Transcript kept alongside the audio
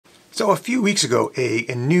So a few weeks ago, a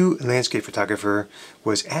new landscape photographer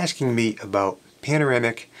was asking me about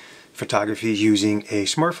panoramic photography using a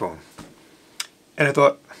smartphone. And I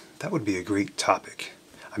thought that would be a great topic.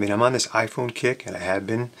 I mean, I'm on this iPhone kick, and I have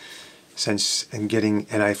been since getting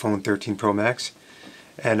an iPhone 13 Pro Max.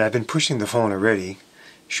 And I've been pushing the phone already,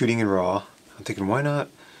 shooting in RAW. I'm thinking, why not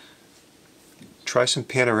try some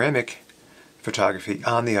panoramic photography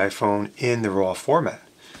on the iPhone in the RAW format?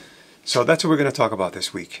 So that's what we're going to talk about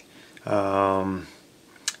this week.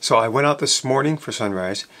 So I went out this morning for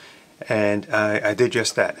sunrise, and I did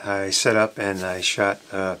just that. I set up and I shot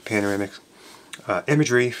panoramic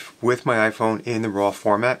imagery with my iPhone in the RAW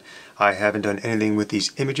format. I haven't done anything with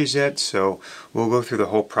these images yet, so we'll go through the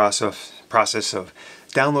whole process of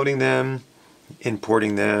downloading them,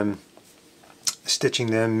 importing them, stitching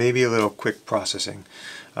them, maybe a little quick processing.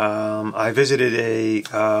 I visited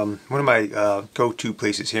one of my go-to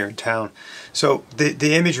places here in town. So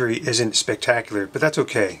the imagery isn't spectacular, but that's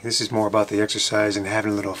okay. This is more about the exercise and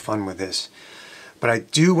having a little fun with this. But I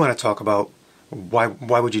do want to talk about why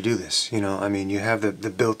would you do this? You know, I mean, you have the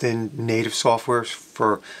built-in native software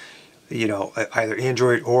for, you know, either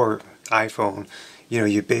Android or iPhone. You know,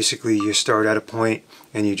 you start at a point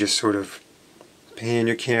and you just sort of pan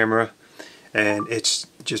your camera, and it's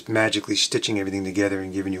just magically stitching everything together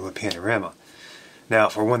and giving you a panorama. Now,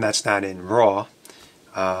 for one, that's not in RAW,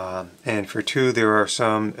 and for two, there are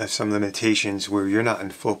some limitations where you're not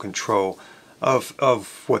in full control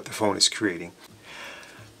of what the phone is creating.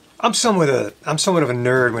 I'm somewhat of a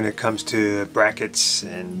nerd when it comes to brackets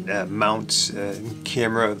and mounts,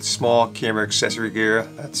 small camera accessory gear,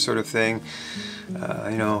 that sort of thing.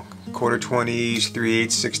 You know, 1/4-20s,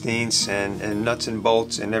 3/8, 16ths, and nuts and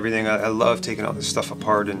bolts and everything. I love taking all this stuff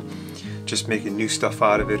apart and just making new stuff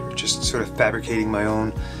out of it, or just sort of fabricating my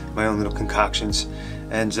own little concoctions.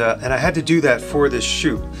 And I had to do that for this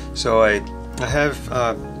shoot. So I have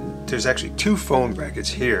there's actually 2 phone brackets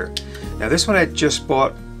here. Now this one I just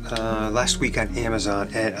bought last week on Amazon,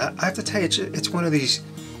 and I have to tell you, it's one of these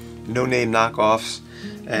no-name knockoffs,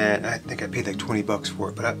 and I think I paid like 20 bucks for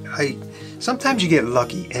it. But I sometimes you get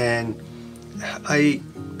lucky, and I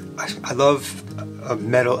love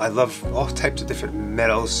metal. I love all types of different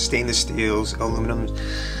metals, stainless steels, aluminum.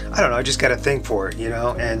 I don't know, I just got a thing for it, you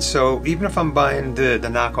know. And so even if I'm buying the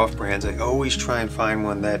knockoff brands, I always try and find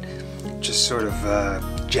one that just sort of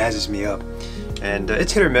jazzes me up. And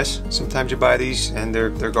it's hit or miss. Sometimes you buy these and they're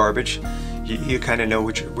garbage. You kind of know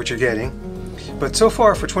what you're getting. But so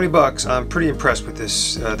far, for 20 bucks, I'm pretty impressed with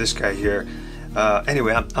this guy here.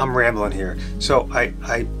 Anyway, I'm rambling here. So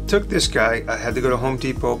I took this guy. I had to go to Home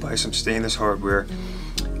Depot, buy some stainless hardware.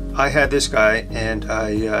 I had this guy, and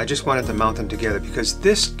I just wanted to mount them together because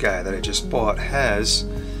this guy that I just bought has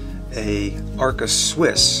a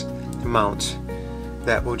arca-swiss mount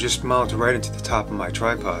that will just mount right into the top of my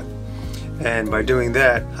tripod. And by doing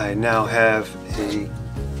that, I now have a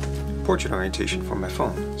portrait orientation for my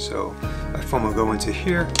phone. So my phone will go into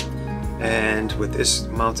here, and with this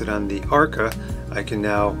mounted on the Arca, I can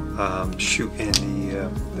now shoot in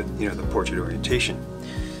the portrait orientation.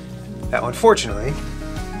 Now, unfortunately,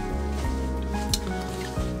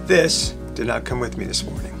 this did not come with me this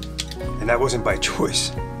morning, and that wasn't by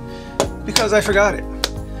choice, because I forgot it.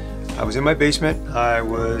 I was in my basement. I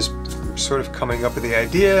was sort of coming up with the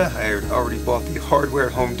idea. I had already bought the hardware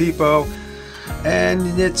at Home Depot,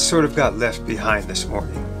 and it sort of got left behind this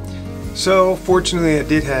morning. So fortunately, I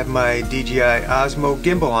did have my DJI Osmo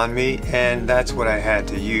gimbal on me, and that's what I had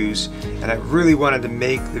to use. And I really wanted to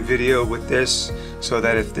make the video with this so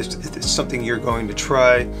that if it's something you're going to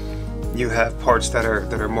try, you have parts that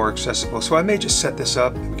are more accessible. So I may just set this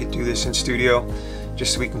up, and we could do this in studio,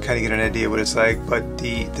 just so we can kind of get an idea what it's like. But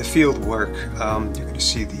the field work, you're going to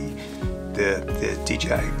see the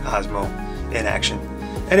DJI Osmo in action,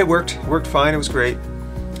 and it worked fine. It was great,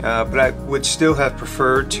 but I would still have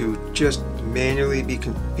preferred to just manually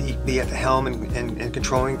be at the helm and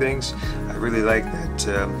controlling things. I really like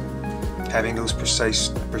that, having those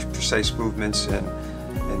precise movements and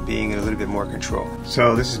being in a little bit more control.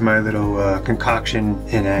 So this is my little concoction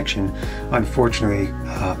in action. Unfortunately,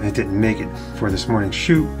 it didn't make it for this morning's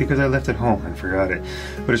shoot because I left it home and forgot it.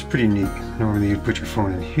 But it's pretty neat. Normally you'd put your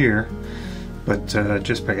phone in here, but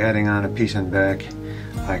just by adding on a piece on the back,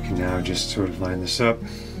 I can now just sort of line this up,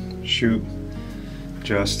 shoot,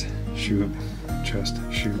 just shoot, just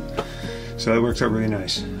shoot. So it works out really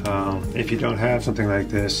nice. If you don't have something like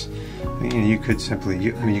this, you could simply,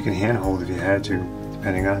 you can hand hold if you had to,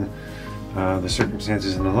 depending on the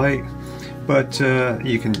circumstances and the light. But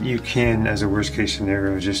you can, as a worst case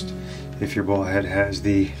scenario, just if your ball head has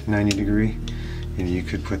the 90 degree, you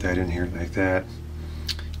could put that in here like that,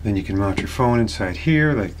 Then you can mount your phone inside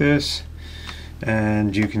here like this,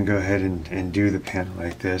 and you can go ahead and do the panel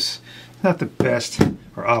like this. Not the best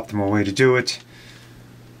or optimal way to do it.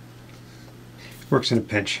 Works in a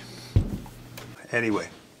pinch. Anyway,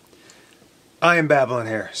 I am babbling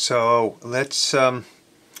here, so let's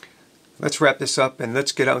wrap this up and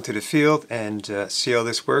let's get out into the field and see how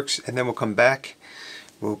this works, and then we'll come back.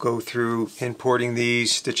 We'll go through importing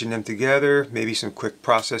these, stitching them together, maybe some quick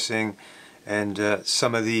processing, and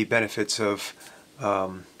some of the benefits of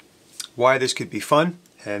why this could be fun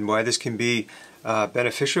and why this can be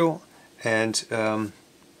beneficial, and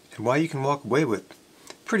why you can walk away with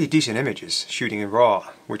pretty decent images shooting in RAW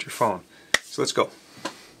with your phone. So let's go.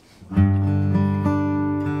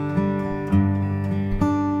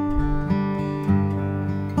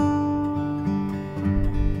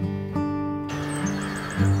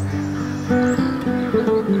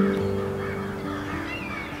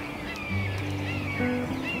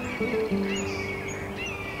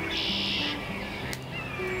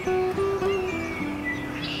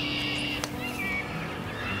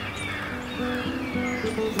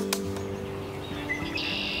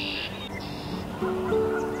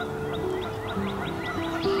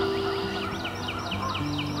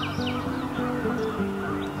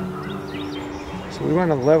 So we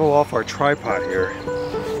want to level off our tripod here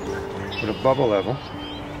with a bubble level.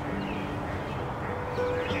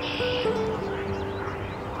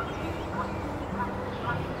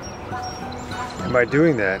 And by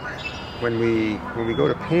doing that, when we go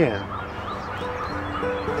to pan,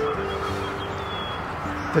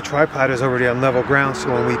 the tripod is already on level ground,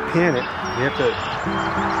 so when we pan it,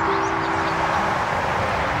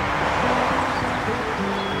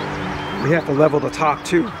 we have to level the top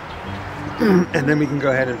too. And then we can go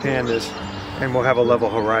ahead and pan this, and we'll have a level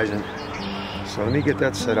horizon. So let me get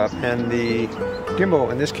that set up, and the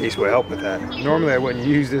gimbal in this case will help with that. Normally I wouldn't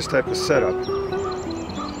use this type of setup,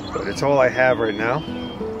 but it's all I have right now.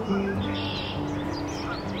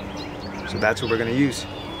 So that's what we're going to use.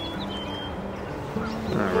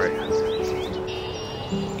 Alright.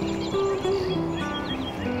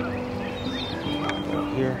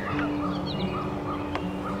 Here.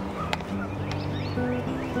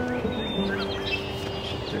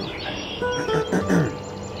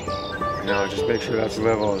 Now just make sure that's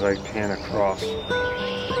level as I pan across.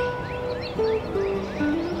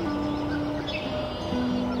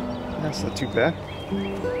 That's not too bad.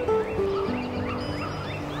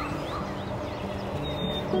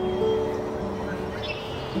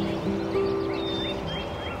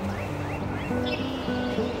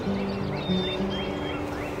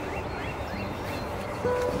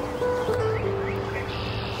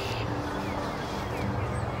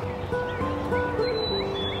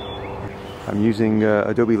 I'm using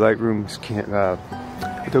Adobe Lightroom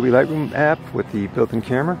app with the built-in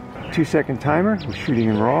camera. 2-second timer. We're shooting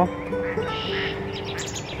in RAW,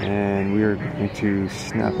 and we are going to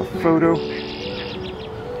snap a photo.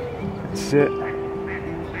 That's it.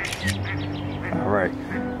 All right.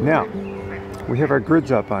 Now we have our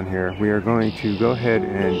grids up on here. We are going to go ahead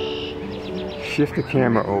and shift the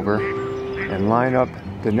camera over and line up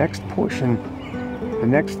the next portion.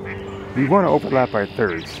 We want to overlap our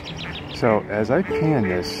thirds. So as I pan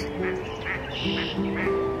this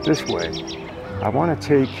way, I want to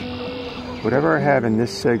take whatever I have in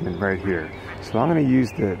this segment right here. So I'm going to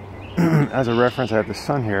use the as a reference. I have the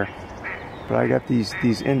sun here, but I got these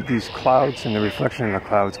clouds and the reflection of the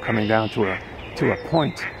clouds coming down to a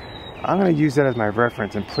point. I'm going to use that as my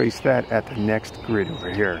reference and place that at the next grid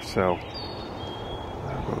over here. So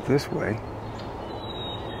I'll go this way.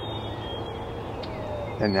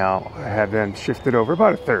 And now I have them shifted over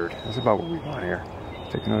about a third. That's about what we want here.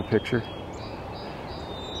 Take another picture.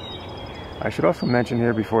 I should also mention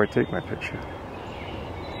here before I take my picture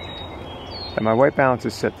that my white balance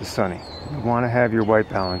is set to sunny. You want to have your white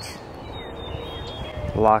balance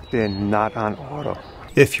locked in, not on auto.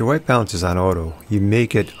 If your white balance is on auto, you may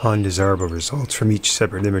get undesirable results from each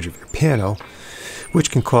separate image of your panel,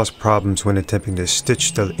 which can cause problems when attempting to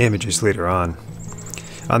stitch the images later on.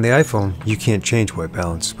 On the iPhone, you can't change white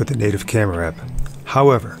balance with the native camera app.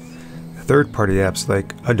 However, third-party apps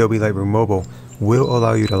like Adobe Lightroom Mobile will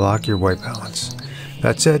allow you to lock your white balance.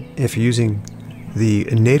 That said, if you're using the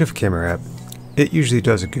native camera app, it usually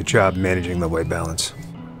does a good job managing the white balance.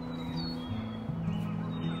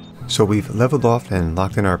 So we've leveled off and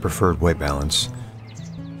locked in our preferred white balance.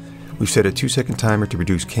 We've set a 2-second timer to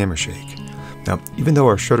reduce camera shake. Now, even though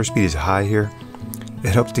our shutter speed is high here,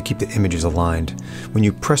 it helps to keep the images aligned. When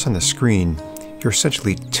you press on the screen, you're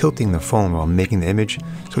essentially tilting the phone while making the image,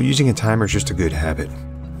 so using a timer is just a good habit.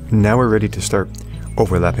 Now we're ready to start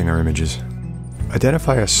overlapping our images.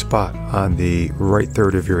 Identify a spot on the right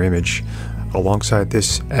third of your image alongside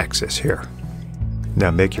this axis here.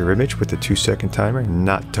 Now make your image with the 2-second timer,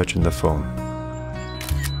 not touching the phone.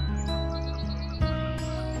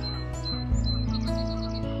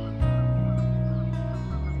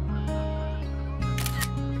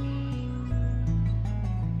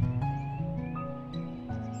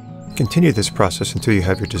 Continue this process until you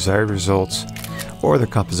have your desired results or the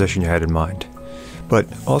composition you had in mind. But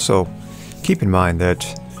also, keep in mind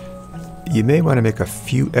that you may want to make a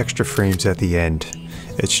few extra frames at the end.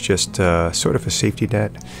 It's just sort of a safety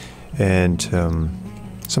net, and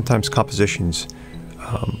sometimes compositions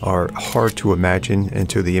are hard to imagine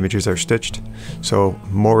until the images are stitched, so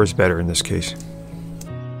more is better in this case.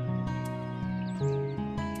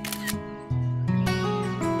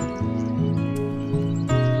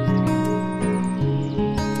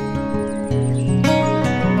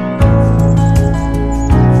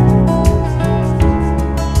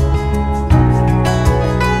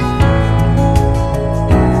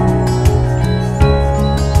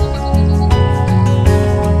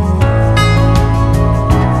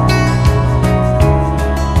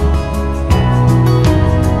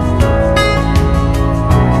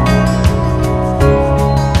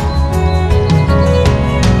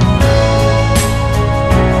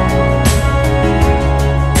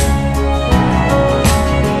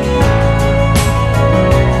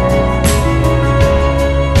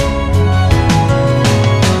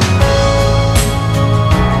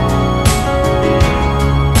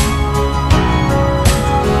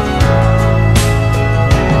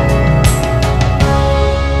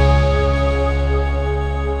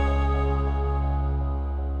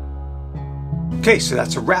 Okay, so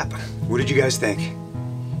that's a wrap. What did you guys think?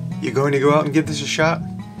 You going to go out and give this a shot?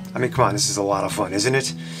 I mean, come on, this is a lot of fun, isn't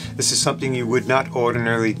it? This is something you would not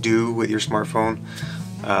ordinarily do with your smartphone.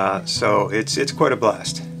 So it's quite a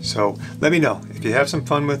blast. So let me know if you have some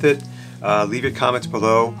fun with it. Leave your comments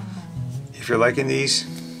below. If you're liking these,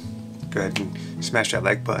 go ahead and smash that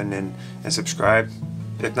like button and subscribe.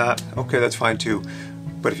 If not, okay, that's fine too.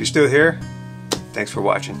 But if you're still here, thanks for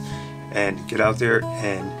watching. And get out there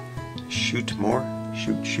and shoot more.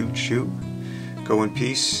 Shoot, shoot, shoot. Go in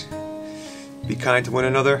peace. Be kind to one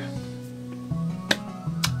another.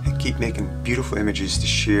 And keep making beautiful images to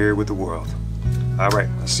share with the world. All right,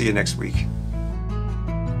 I'll see you next week.